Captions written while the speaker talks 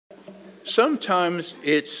Sometimes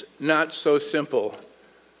it's not so simple.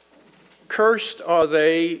 Cursed are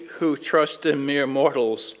they who trust in mere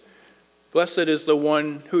mortals. Blessed is the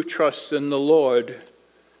one who trusts in the Lord.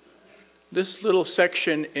 This little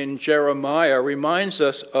section in Jeremiah reminds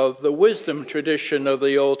us of the wisdom tradition of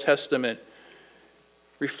the Old Testament,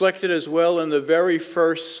 reflected as well in the very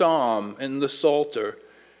first psalm in the Psalter.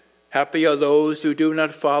 Happy are those who do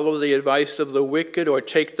not follow the advice of the wicked, or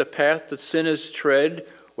take the path that sinners tread,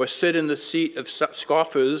 or sit in the seat of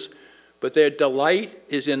scoffers, but their delight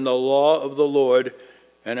is in the law of the Lord,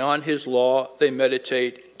 and on his law they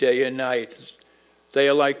meditate day and night. They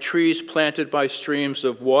are like trees planted by streams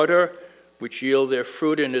of water, which yield their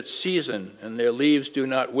fruit in its season, and their leaves do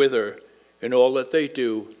not wither. In all that they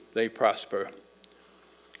do, they prosper.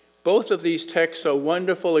 Both of these texts are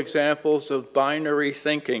wonderful examples of binary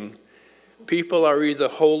thinking. People are either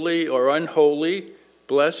holy or unholy,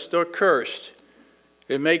 blessed or cursed.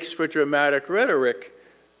 It makes for dramatic rhetoric,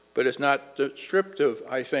 but it's not descriptive,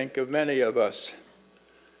 I think, of many of us.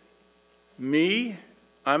 Me,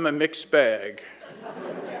 I'm a mixed bag.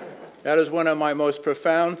 That is one of my most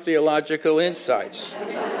profound theological insights.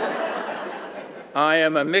 I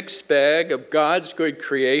am a mixed bag of God's good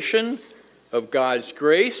creation, of God's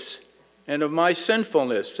grace, and of my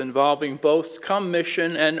sinfulness, involving both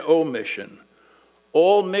commission and omission,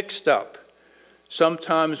 all mixed up,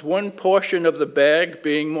 sometimes one portion of the bag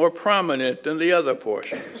being more prominent than the other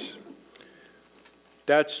portions.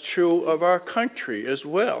 That's true of our country as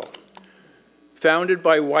well. Founded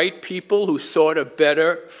by white people who sought a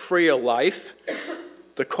better, freer life,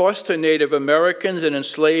 the cost to Native Americans and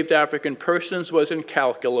enslaved African persons was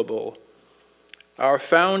incalculable. Our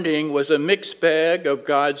founding was a mixed bag of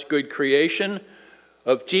God's good creation,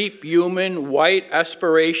 of deep human white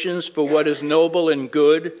aspirations for what is noble and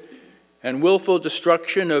good, and willful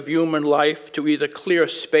destruction of human life to either clear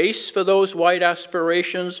space for those white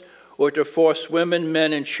aspirations or to force women,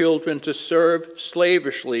 men, and children to serve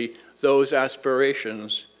slavishly those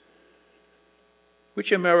aspirations.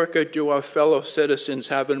 Which America do our fellow citizens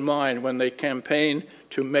have in mind when they campaign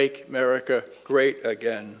to make America great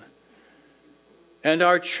again? And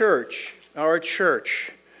our church,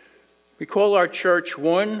 we call our church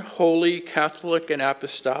one, holy, Catholic, and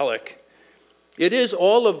apostolic. It is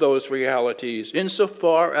all of those realities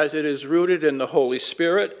insofar as it is rooted in the Holy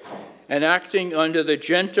Spirit and acting under the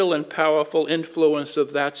gentle and powerful influence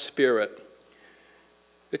of that Spirit.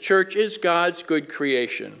 The church is God's good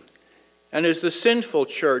creation and is the sinful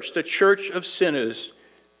church, the church of sinners,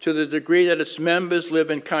 to the degree that its members live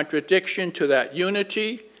in contradiction to that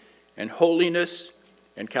unity and holiness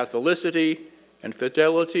and Catholicity and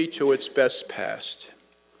fidelity to its best past.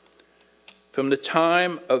 From the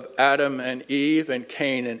time of Adam and Eve and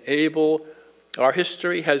Cain and Abel, our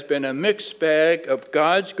history has been a mixed bag of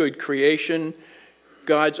God's good creation,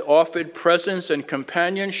 God's offered presence and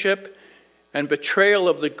companionship, and betrayal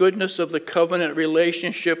of the goodness of the covenant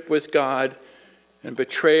relationship with God, and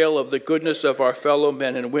betrayal of the goodness of our fellow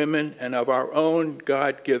men and women, and of our own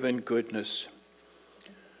God-given goodness.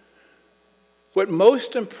 What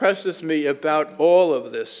most impresses me about all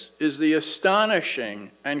of this is the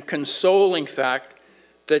astonishing and consoling fact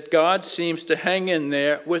that God seems to hang in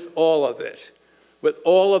there with all of it, with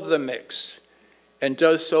all of the mix, and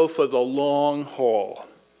does so for the long haul.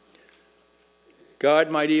 God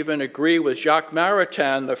might even agree with Jacques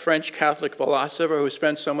Maritain, the French Catholic philosopher who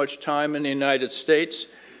spent so much time in the United States,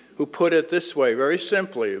 who put it this way, very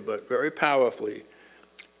simply but very powerfully: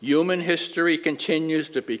 human history continues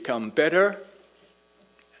to become better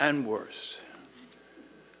and worse.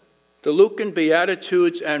 The Lucan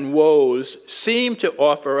Beatitudes and Woes seem to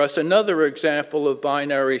offer us another example of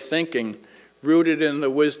binary thinking rooted in the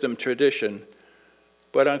wisdom tradition,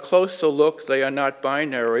 but on closer look, they are not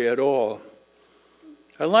binary at all.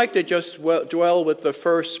 I'd like to just dwell with the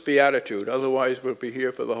first beatitude, otherwise we'll be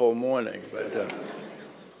here for the whole morning.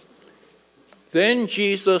 Then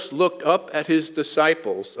Jesus looked up at his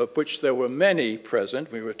disciples, of which there were many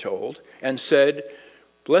present, we were told, and said,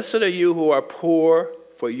 "Blessed are you who are poor,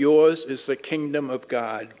 for yours is the kingdom of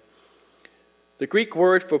God." The Greek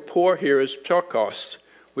word for poor here is ptorkos,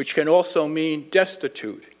 which can also mean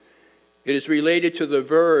destitute. It is related to the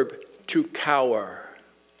verb to cower.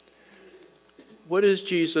 What is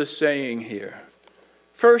Jesus saying here?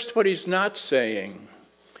 First, what he's not saying.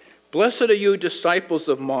 Blessed are you, disciples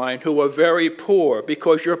of mine, who are very poor,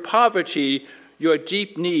 because your poverty, your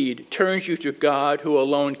deep need, turns you to God, who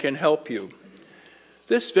alone can help you.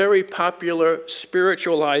 This very popular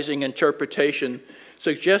spiritualizing interpretation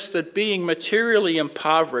suggests that being materially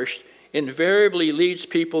impoverished invariably leads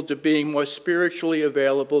people to being more spiritually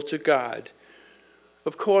available to God.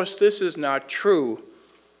 Of course, this is not true.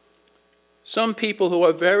 Some people who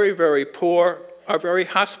are very, very poor are very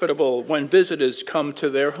hospitable when visitors come to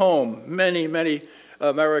their home. Many, many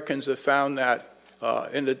Americans have found that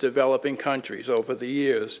in the developing countries over the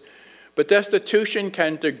years. But destitution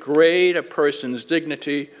can degrade a person's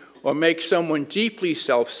dignity or make someone deeply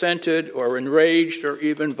self-centered or enraged or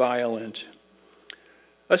even violent.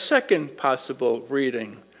 A second possible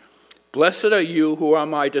reading: "Blessed are you who are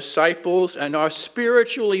my disciples and are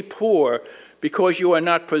spiritually poor, because you are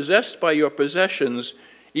not possessed by your possessions,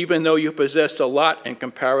 even though you possess a lot in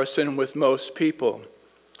comparison with most people."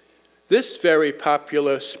 This very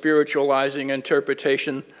popular spiritualizing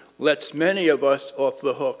interpretation lets many of us off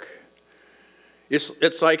the hook.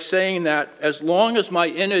 It's like saying that as long as my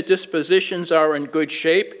inner dispositions are in good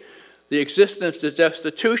shape, the existence of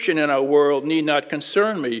destitution in our world need not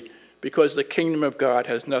concern me, because the kingdom of God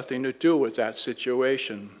has nothing to do with that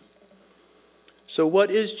situation. So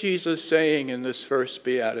what is Jesus saying in this first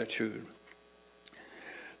beatitude?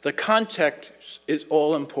 The context is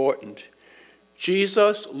all important.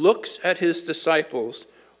 Jesus looks at his disciples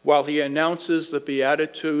while he announces the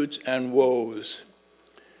Beatitudes and woes.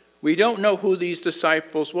 We don't know who these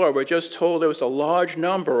disciples were. We're just told there was a large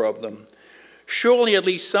number of them. Surely at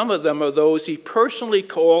least some of them are those he personally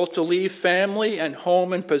called to leave family and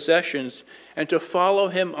home and possessions and to follow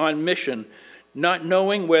him on mission, not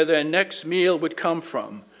knowing where their next meal would come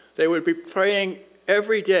from. They would be praying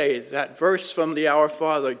every day that verse from the Our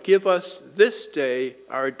Father, "Give us this day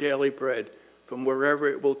our daily bread," from wherever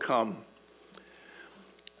it will come.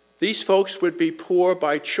 These folks would be poor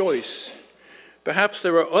by choice. Perhaps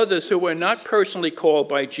there are others who were not personally called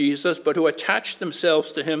by Jesus, but who attached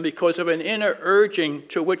themselves to him because of an inner urging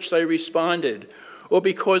to which they responded, or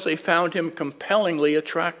because they found him compellingly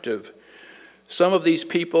attractive. Some of these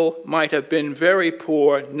people might have been very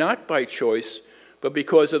poor, not by choice, but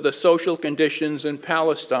because of the social conditions in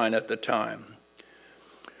Palestine at the time.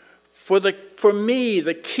 For me,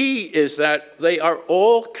 the key is that they are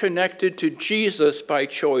all connected to Jesus by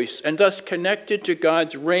choice, and thus connected to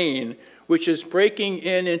God's reign, which is breaking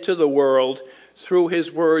into the world through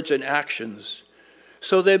his words and actions.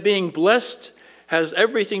 So their being blessed has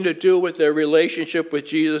everything to do with their relationship with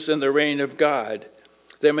Jesus and the reign of God.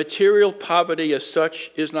 Their material poverty as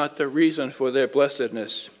such is not the reason for their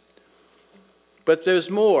blessedness. But there's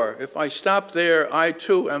more. If I stop there, I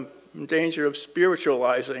too am in danger of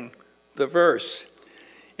spiritualizing the verse.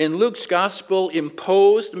 In Luke's gospel,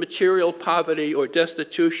 imposed material poverty or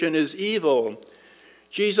destitution is evil.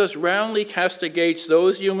 Jesus roundly castigates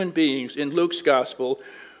those human beings in Luke's gospel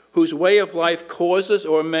whose way of life causes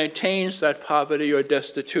or maintains that poverty or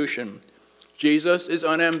destitution. Jesus is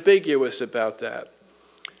unambiguous about that.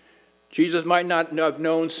 Jesus might not have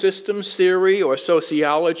known systems theory or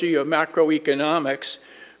sociology or macroeconomics,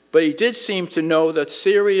 but he did seem to know that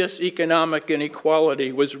serious economic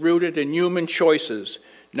inequality was rooted in human choices,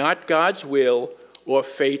 not God's will or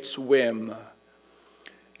fate's whim.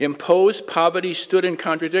 Imposed poverty stood in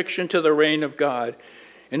contradiction to the reign of God.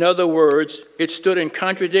 In other words, it stood in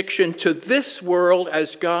contradiction to this world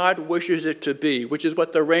as God wishes it to be, which is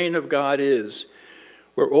what the reign of God is,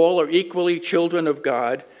 where all are equally children of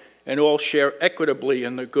God and all share equitably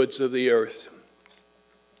in the goods of the earth.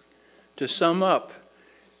 To sum up,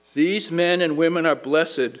 these men and women are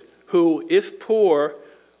blessed who, if poor,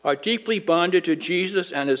 are deeply bonded to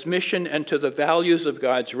Jesus and his mission and to the values of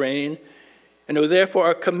God's reign, and who therefore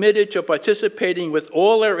are committed to participating with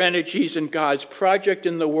all their energies in God's project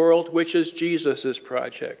in the world, which is Jesus'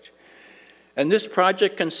 project. And this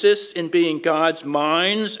project consists in being God's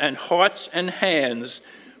minds and hearts and hands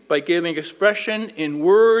by giving expression in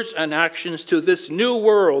words and actions to this new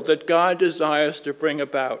world that God desires to bring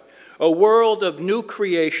about, a world of new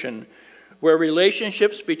creation where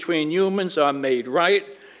relationships between humans are made right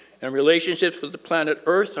and relationships with the planet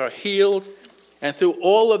Earth are healed. And through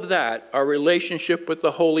all of that, our relationship with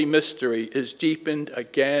the Holy Mystery is deepened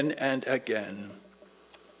again and again.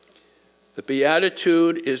 The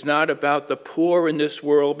Beatitude is not about the poor in this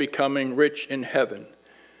world becoming rich in heaven.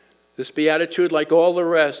 This Beatitude, like all the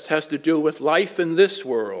rest, has to do with life in this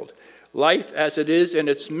world, life as it is in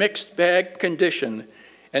its mixed bag condition,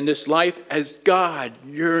 and this life as God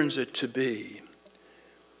yearns it to be.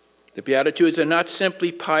 The Beatitudes are not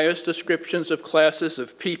simply pious descriptions of classes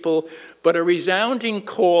of people, but a resounding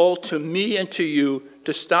call to me and to you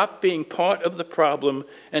to stop being part of the problem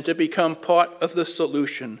and to become part of the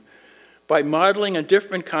solution by modeling a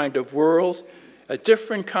different kind of world, a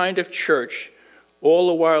different kind of church, all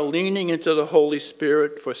the while leaning into the Holy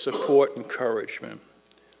Spirit for support and encouragement.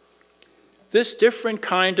 This different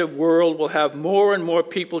kind of world will have more and more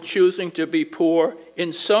people choosing to be poor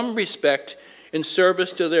in some respect, in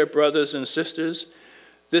service to their brothers and sisters.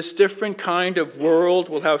 This different kind of world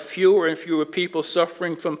will have fewer and fewer people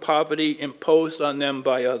suffering from poverty imposed on them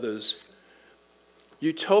by others.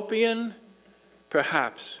 Utopian?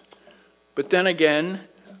 Perhaps. But then again,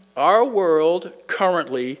 our world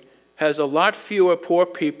currently has a lot fewer poor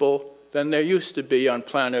people than there used to be on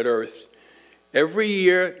planet Earth. Every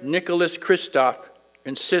year, Nicholas Kristof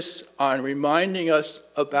insists on reminding us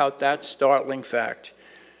about that startling fact.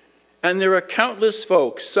 And there are countless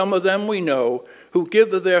folks, some of them we know, who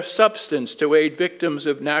give of their substance to aid victims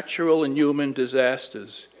of natural and human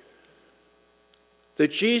disasters. The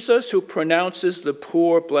Jesus who pronounces the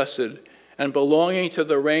poor blessed and belonging to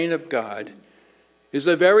the reign of God is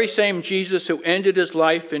the very same Jesus who ended his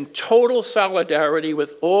life in total solidarity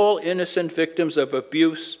with all innocent victims of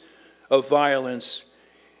abuse, of violence,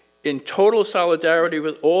 in total solidarity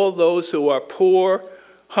with all those who are poor,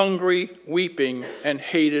 hungry, weeping, and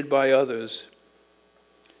hated by others.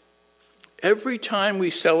 Every time we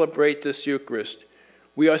celebrate this Eucharist,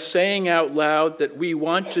 we are saying out loud that we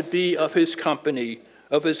want to be of his company,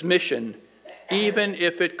 of his mission, even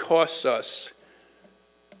if it costs us.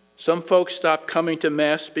 Some folks stop coming to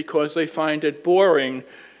Mass because they find it boring.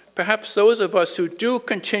 Perhaps those of us who do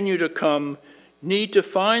continue to come need to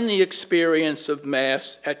find the experience of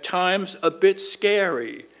Mass at times a bit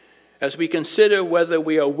scary as we consider whether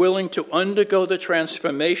we are willing to undergo the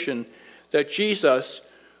transformation that Jesus,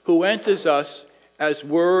 who enters us as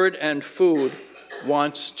word and food,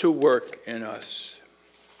 wants to work in us.